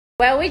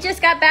Well, we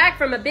just got back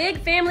from a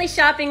big family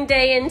shopping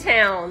day in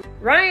town.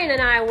 Ryan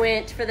and I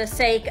went for the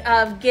sake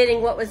of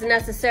getting what was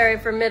necessary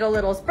for Middle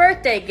Little's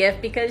birthday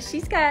gift because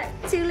she's got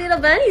 2 little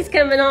bunnies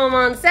coming home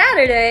on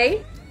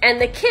Saturday. And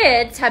the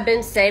kids have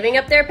been saving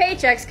up their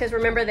paychecks because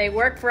remember they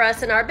work for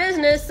us in our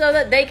business so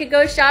that they could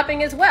go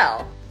shopping as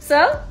well.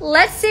 So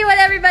let's see what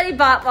everybody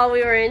bought while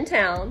we were in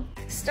town.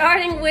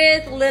 Starting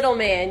with Little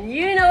Man.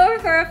 You know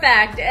for a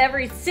fact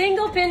every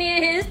single penny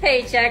of his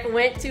paycheck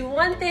went to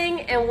one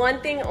thing and one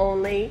thing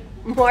only,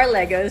 more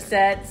Lego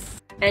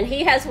sets. And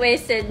he has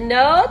wasted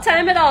no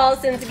time at all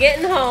since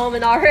getting home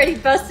and already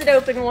busted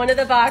open one of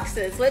the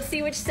boxes. Let's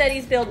see which set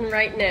he's building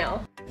right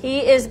now.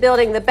 He is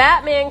building the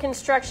Batman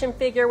construction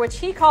figure, which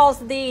he calls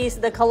these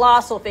the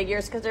colossal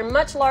figures because they're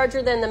much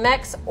larger than the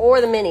mechs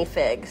or the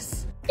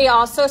minifigs. He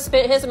also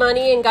spent his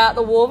money and got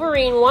the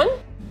Wolverine one,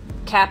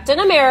 Captain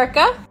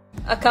America,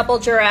 a couple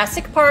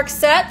Jurassic Park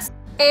sets,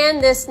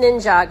 and this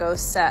Ninjago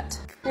set.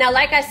 Now,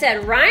 like I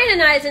said, Ryan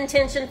and I's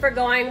intention for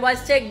going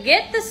was to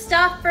get the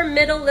stuff for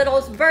Middle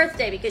Little's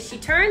birthday because she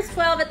turns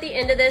 12 at the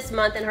end of this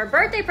month and her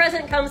birthday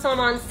present comes home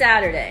on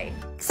Saturday.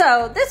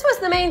 So this was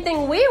the main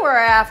thing we were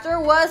after,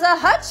 was a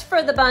hutch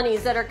for the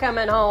bunnies that are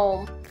coming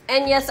home.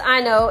 And yes,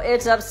 I know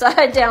it's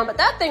upside down, but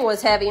that thing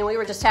was heavy and we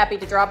were just happy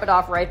to drop it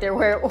off right there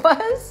where it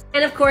was.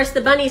 And of course, the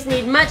bunnies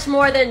need much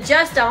more than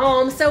just a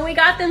home, so we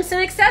got them some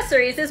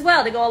accessories as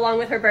well to go along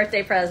with her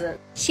birthday present.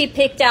 She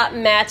picked out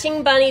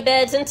matching bunny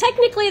beds, and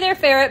technically they're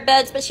ferret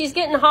beds, but she's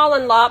getting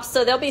Holland Lops,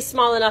 so they'll be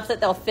small enough that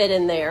they'll fit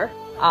in there.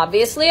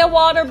 Obviously a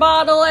water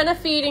bottle and a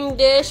feeding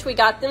dish. We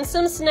got them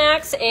some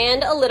snacks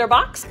and a litter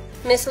box.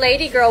 Miss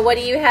Lady Girl, what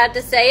do you have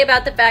to say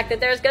about the fact that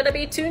there's going to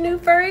be 2 new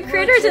furry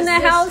critters in the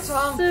house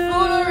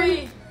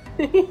soon?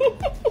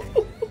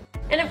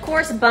 And of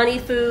course, bunny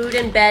food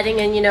and bedding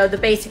and, you know, the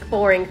basic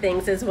boring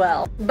things as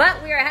well.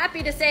 But we are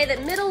happy to say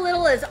that Middle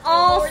Little is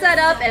all set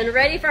up and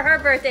ready for her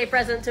birthday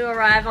present to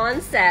arrive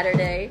on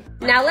Saturday.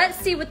 Now let's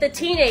see what the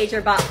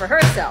teenager bought for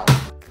herself.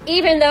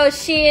 Even though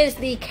she is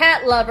the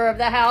cat lover of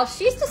the house,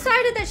 she's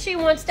decided that she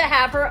wants to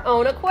have her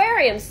own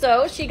aquarium.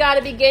 So she got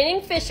a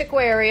beginning fish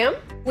aquarium.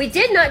 We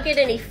did not get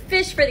any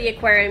fish for the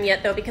aquarium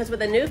yet though, because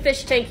with a new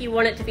fish tank, you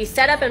want it to be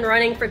set up and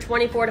running for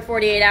 24 to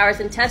 48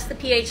 hours and test the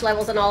pH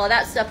levels and all of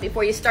that stuff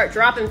before you start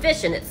dropping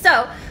fish in it.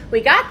 So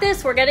we got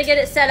this, we're gonna get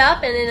it set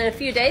up, and in a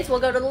few days, we'll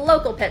go to the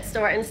local pet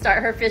store and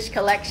start her fish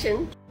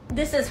collection.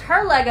 This is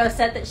her Lego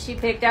set that she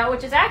picked out,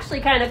 which is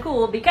actually kind of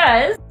cool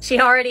because she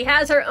already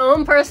has her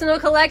own personal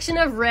collection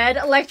of red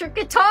electric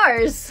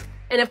guitars.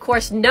 And of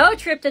course, no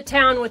trip to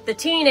town with the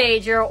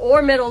teenager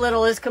or Middle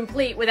Little is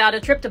complete without a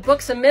trip to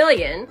Books A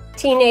Million.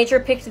 Teenager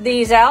picked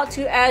these out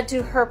to add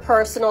to her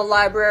personal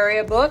library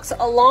of books,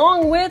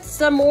 along with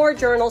some more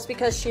journals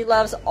because she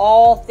loves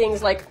all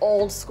things like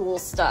old school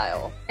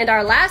style. And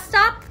our last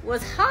stop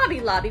was Hobby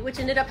Lobby, which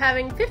ended up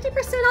having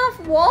 50% off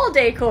wall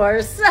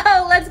decor. So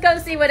let's go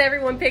see what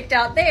everyone picked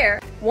out there.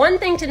 One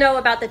thing to know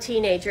about the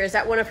teenager is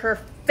that one of her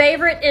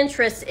favorite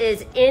interests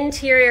is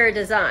interior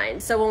design.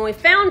 So when we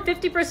found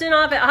 50%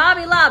 off at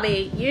Hobby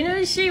Lobby, you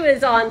knew she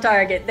was on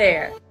target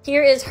there.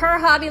 Here is her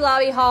Hobby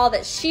Lobby haul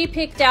that she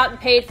picked out and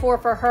paid for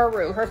her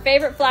room. Her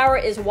favorite flower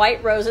is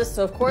white roses,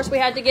 so of course we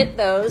had to get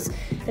those.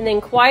 And then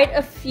quite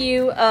a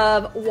few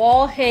of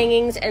wall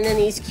hangings and then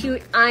these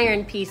cute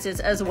iron pieces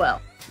as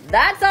well.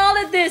 That's all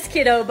that this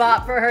kiddo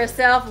bought for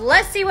herself.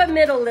 Let's see what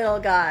Middle Little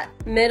got.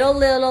 Middle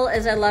Little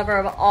is a lover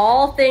of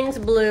all things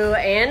blue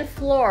and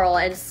floral,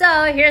 and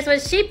so here's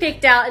what she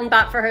picked out and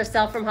bought for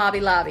herself from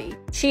Hobby Lobby.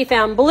 She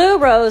found blue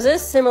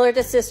roses, similar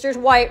to Sister's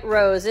white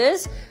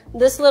roses.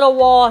 This little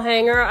wall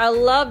hanger, I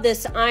love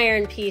this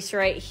iron piece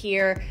right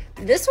here.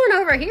 This one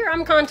over here,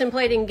 I'm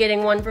contemplating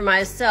getting one for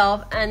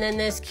myself, and then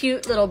this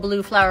cute little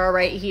blue flower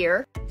right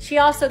here. She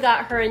also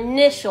got her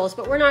initials,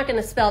 but we're not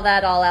going to spell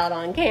that all out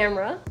on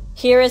camera.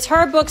 Here is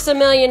her Books A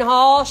Million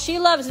haul. She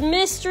loves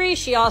mystery,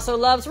 she also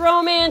loves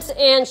romance,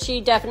 and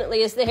she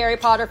definitely is the Harry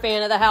Potter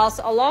fan of the house,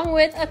 along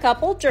with a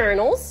couple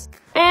journals.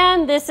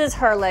 And this is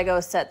her Lego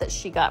set that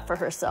she got for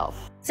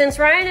herself. Since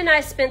Ryan and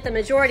I spent the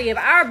majority of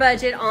our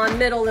budget on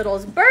Middle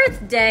Little's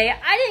birthday,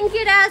 I didn't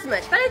get as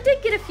much, but I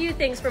did get a few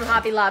things from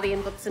Hobby Lobby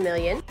and Books A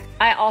Million.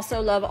 I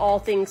also love all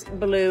things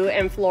blue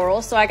and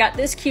floral, so I got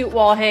this cute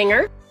wall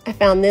hanger. I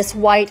found this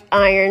white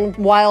iron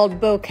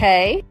wild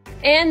bouquet.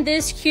 And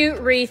this cute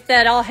wreath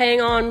that I'll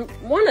hang on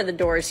one of the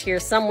doors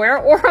here somewhere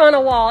or on a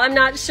wall, I'm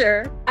not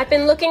sure. I've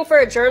been looking for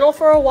a journal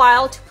for a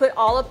while to put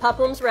all of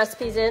Puplum's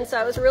recipes in, so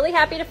I was really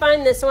happy to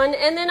find this one.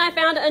 And then I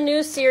found a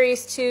new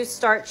series to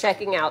start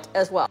checking out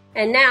as well.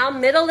 And now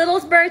Middle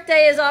Little's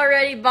birthday is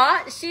already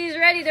bought. She's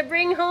ready to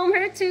bring home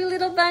her 2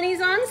 little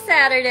bunnies on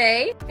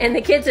Saturday. And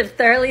the kids have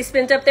thoroughly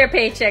spent up their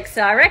paychecks,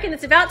 so I reckon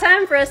it's about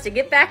time for us to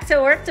get back to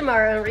work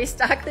tomorrow and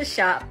restock the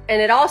shop. And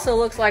it also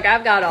looks like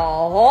I've got a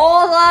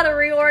whole lot of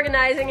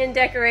reorganizing and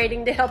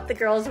decorating to help the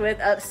girls with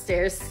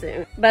upstairs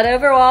soon. But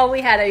overall,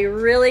 we had a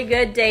really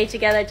good day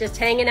together, just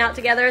hanging out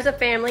together as a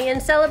family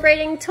and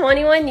celebrating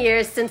 21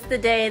 years since the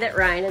day that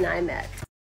Ryan and I met.